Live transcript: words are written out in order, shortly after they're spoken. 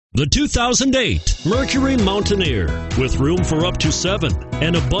The 2008 Mercury Mountaineer. With room for up to 7,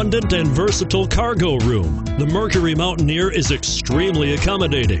 an abundant and versatile cargo room, the Mercury Mountaineer is extremely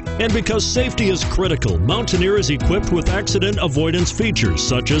accommodating. And because safety is critical, Mountaineer is equipped with accident avoidance features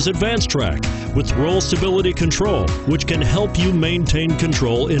such as Advanced Track with roll stability control, which can help you maintain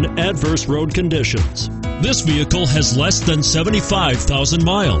control in adverse road conditions. This vehicle has less than 75,000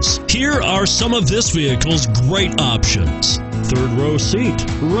 miles. Here are some of this vehicle's great options: third row seat,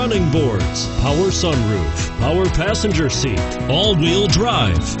 running boards, power sunroof, power passenger seat, all-wheel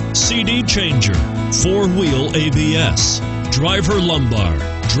drive, CD changer, 4-wheel ABS, driver lumbar,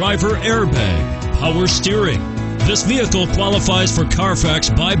 driver airbag, power steering. This vehicle qualifies for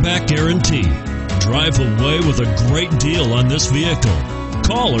Carfax buyback guarantee. Drive away with a great deal on this vehicle.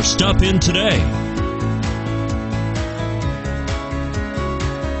 Call or stop in today.